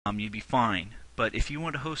you'd be fine. But if you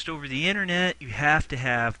want to host over the internet, you have to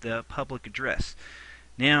have the public address.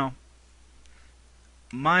 Now,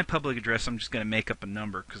 my public address, I'm just going to make up a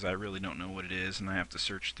number because I really don't know what it is, and I have to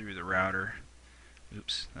search through the router.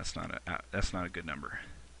 Oops, that's not a good number.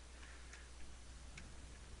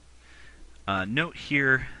 Note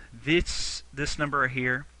here, this number right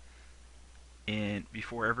here, and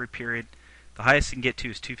before every period, the highest you can get to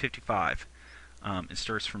is 255. It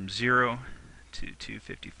starts from 0 to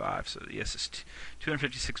 255, so yes, it's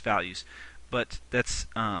 256 values. But that's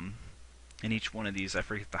in each one of these, I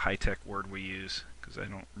forget the high-tech word we use because I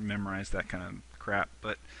don't memorize that kind of crap.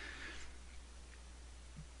 But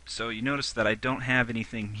so you notice that I don't have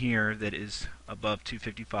anything here that is above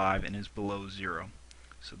 255 and is below 0.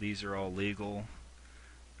 So these are all legal,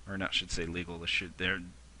 or not, should say legal. They're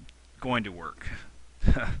going to work.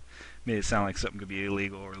 Made it sound like something could be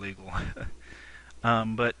illegal or legal,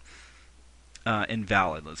 but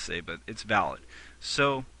invalid, let's say. But it's valid.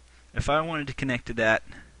 So if I wanted to connect to that,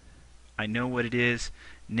 I know what it is.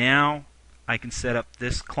 Now I can set up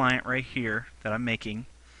this client right here that I'm making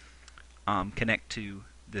connect to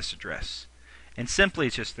this address. And simply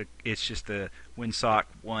it's just the Winsock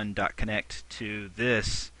 1.connect to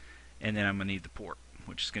this, and then I'm going to need the port,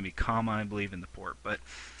 which is going to be comma, I believe, in the port. But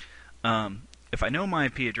if I know my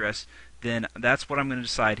IP address, then that's what I'm going to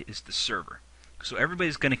decide is the server. So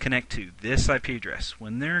everybody's going to connect to this IP address.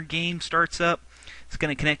 When their game starts up, it's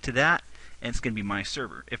going to connect to that, and it's going to be my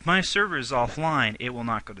server. If my server is offline, it will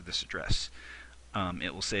not go to this address.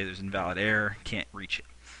 It will say there's invalid error, can't reach it.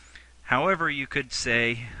 However, you could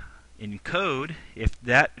say in code, if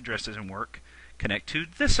that address doesn't work, connect to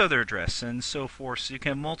this other address, and so forth. So you can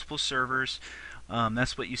have multiple servers.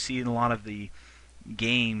 That's what you see in a lot of the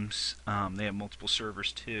games. They have multiple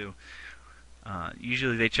servers too.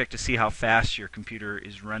 Usually they check to see how fast your computer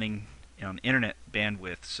is running on internet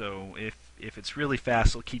bandwidth. So if it's really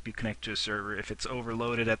fast, they'll keep you connected to a server. If it's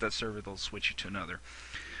overloaded at that server, they'll switch you to another.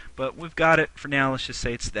 But we've got it for now. Let's just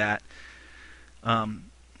say it's that.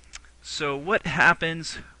 So what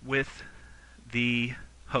happens with the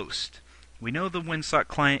host? We know the Winsock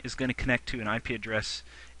client is going to connect to an IP address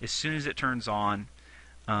as soon as it turns on.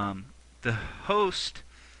 The host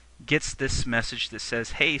gets this message that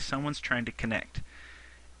says, hey, someone's trying to connect.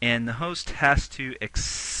 And the host has to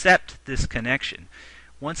accept this connection.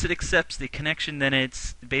 Once it accepts the connection, then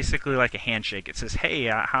it's basically like a handshake. It says, hey,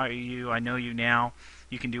 how are you? I know you now.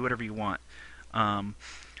 You can do whatever you want.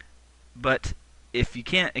 But if you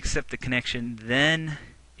can't accept the connection, then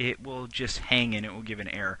it will just hang and it will give an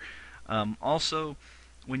error. Also,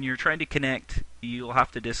 when you're trying to connect, you'll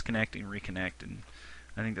have to disconnect and reconnect, and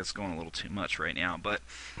I think that's going a little too much right now. But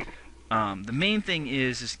the main thing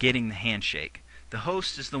is getting the handshake. The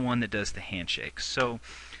host is the one that does the handshake. So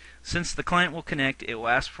since the client will connect, it will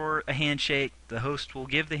ask for a handshake. The host will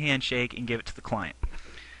give the handshake and give it to the client.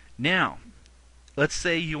 Now, let's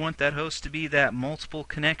say you want that host to be that multiple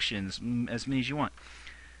connections, as many as you want.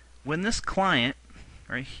 When this client,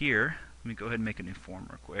 right here, let me go ahead and make a new form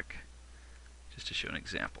real quick, just to show an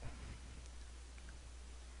example.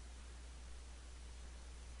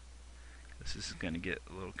 This is going to get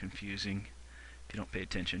a little confusing if you don't pay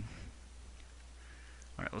attention.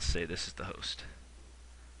 Alright, let's say this is the host.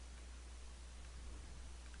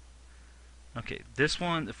 Okay, this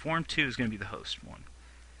one, the form 2 is going to be the host one.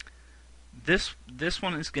 This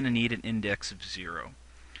one is going to need an index of 0.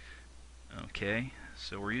 Okay,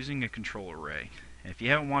 so we're using a control array. And if you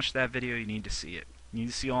haven't watched that video, you need to see it. You need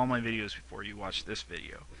to see all my videos before you watch this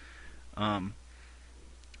video.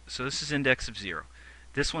 So this is index of 0.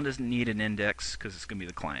 This one doesn't need an index because it's going to be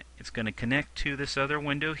the client. It's going to connect to this other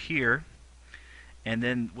window here, and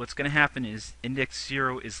then what's going to happen is index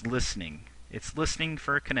 0 is listening. It's listening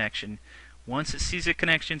for a connection. Once it sees a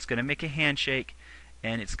connection, it's going to make a handshake,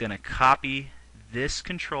 and it's going to copy this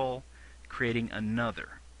control, creating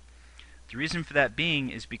another. The reason for that being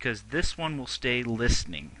is because this one will stay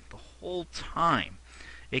listening the whole time.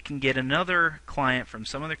 It can get another client from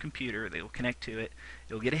some other computer, they will connect to it,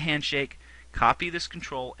 it will get a handshake, copy this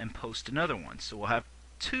control, and post another one. So we'll have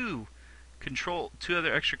two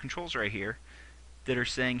other extra controls right here that are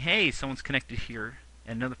saying, hey, someone's connected here,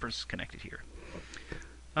 and another person's connected here.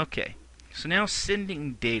 Okay, so now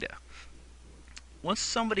sending data. Once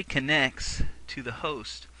somebody connects to the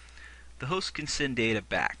host can send data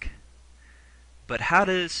back. But how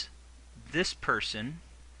does this person,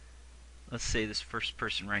 let's say this first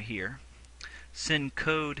person right here, send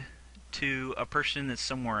code to a person that's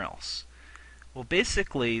somewhere else? Well,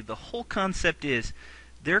 basically, the whole concept is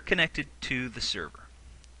they're connected to the server.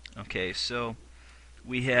 Okay, so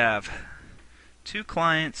we have two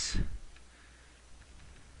clients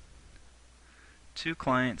two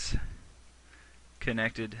clients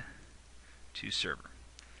connected to server.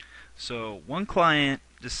 So one client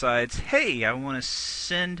decides, hey, I want to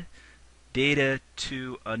send data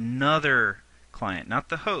to another client, not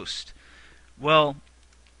the host. Well,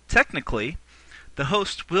 technically, the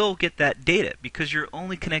host will get that data because you're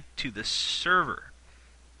only connected to the server.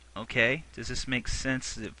 Okay, does this make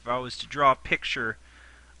sense? If I was to draw a picture,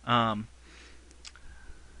 it's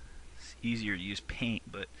easier to use paint,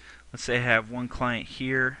 but let's say I have one client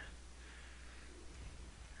here.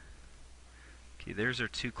 Okay, there's our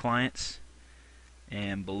two clients,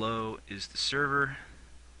 and below is the server.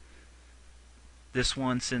 This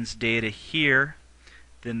one sends data here,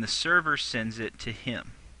 then the server sends it to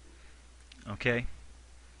him. Okay,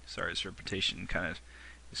 sorry, this representation kind of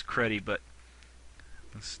is cruddy, but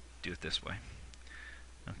let's do it this way.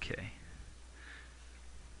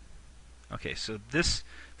 Okay, so this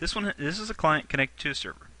is a client connected to a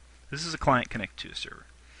server. This is a client connected to a server.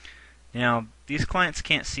 Now, these clients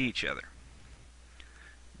can't see each other.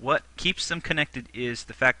 What keeps them connected is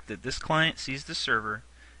the fact that this client sees the server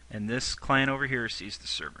and this client over here sees the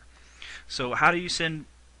server. So how do you send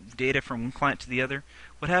data from one client to the other?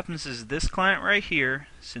 What happens is this client right here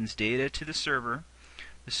sends data to the server.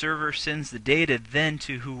 The server sends the data then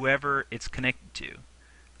to whoever it's connected to,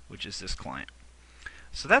 which is this client.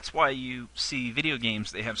 So that's why you see video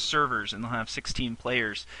games, they have servers and they'll have 16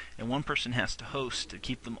 players and one person has to host to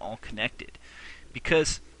keep them all connected.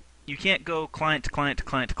 Because you can't go client to client to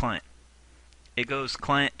client to client. It goes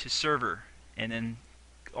client to server, and then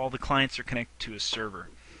all the clients are connected to a server.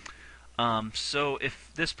 So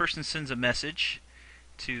if this person sends a message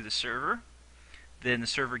to the server, then the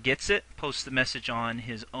server gets it, posts the message on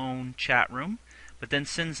his own chat room, but then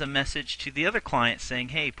sends a message to the other client saying,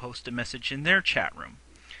 hey, post a message in their chat room.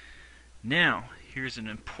 Now, here's an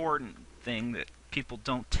important thing that people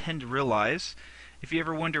don't tend to realize. If you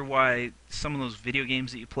ever wonder why some of those video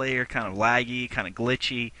games that you play are kind of laggy, kind of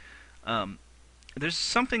glitchy, there's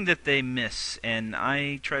something that they miss, and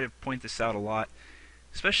I try to point this out a lot,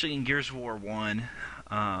 especially in Gears of War 1,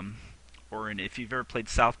 or if you've ever played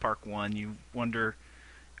South Park 1, you wonder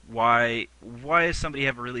why does somebody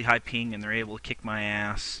have a really high ping and they're able to kick my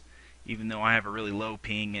ass, even though I have a really low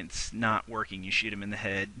ping, it's not working. You shoot them in the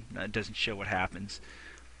head, it doesn't show what happens.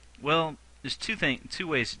 Well, there's two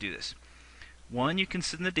ways to do this. One, you can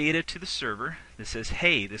send the data to the server that says,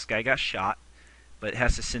 hey, this guy got shot, but it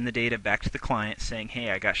has to send the data back to the client saying, hey,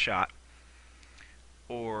 I got shot.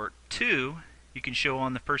 Or two, you can show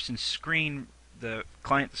on the person's screen, the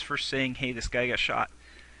client that's first saying, hey, this guy got shot,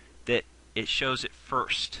 that it shows it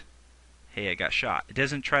first. Hey, I got shot. It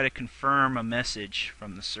doesn't try to confirm a message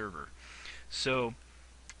from the server. So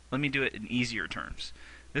let me do it in easier terms.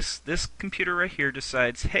 This computer right here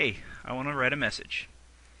decides, hey, I want to write a message.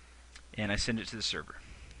 And I send it to the server.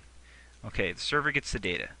 Okay, the server gets the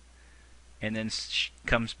data. And then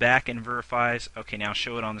comes back and verifies, okay, now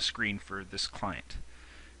show it on the screen for this client.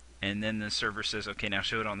 And then the server says, okay, now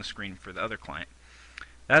show it on the screen for the other client.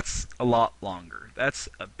 That's a lot longer. That's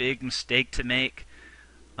a big mistake to make.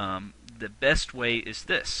 The best way is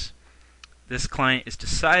this. This client is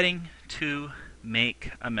deciding to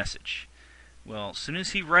make a message. Well, as soon as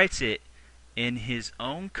he writes it in his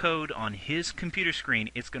own code on his computer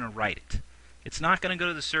screen, it's going to write it. It's not going to go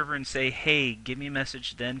to the server and say, hey, give me a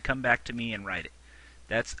message, then come back to me and write it.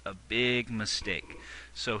 That's a big mistake.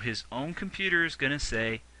 So his own computer is going to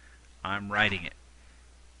say, I'm writing it.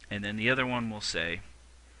 And then the other one will say,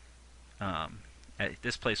 at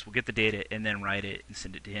this place we'll get the data and then write it and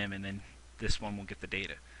send it to him, and then this one will get the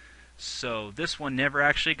data. So this one never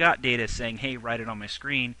actually got data saying, hey, write it on my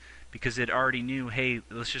screen, because it already knew, hey,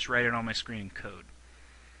 let's just write it on my screen in code.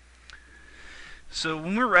 So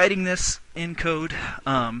when we're writing this in code,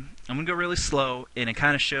 I'm going to go really slow and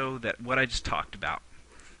kind of show that what I just talked about.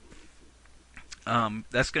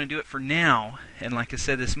 That's going to do it for now. And like I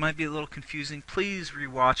said, this might be a little confusing. Please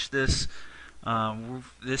rewatch this.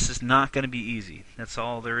 This is not going to be easy. That's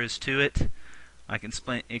all there is to it. I can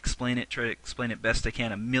explain it, try to explain it best I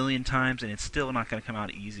can 1,000,000 times, and it's still not going to come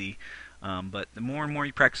out easy. But the more and more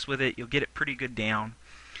you practice with it, you'll get it pretty good down.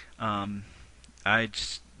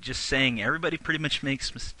 Just saying, everybody pretty much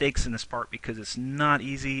makes mistakes in this part because it's not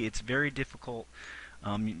easy. It's very difficult.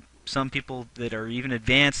 Some people that are even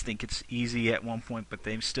advanced think it's easy at one point, but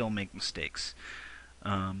they still make mistakes.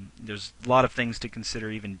 There's a lot of things to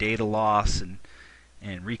consider, even data loss and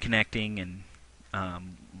reconnecting and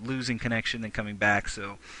losing connection and coming back.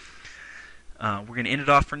 So we're going to end it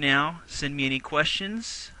off for now. Send me any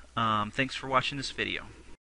questions. Thanks for watching this video.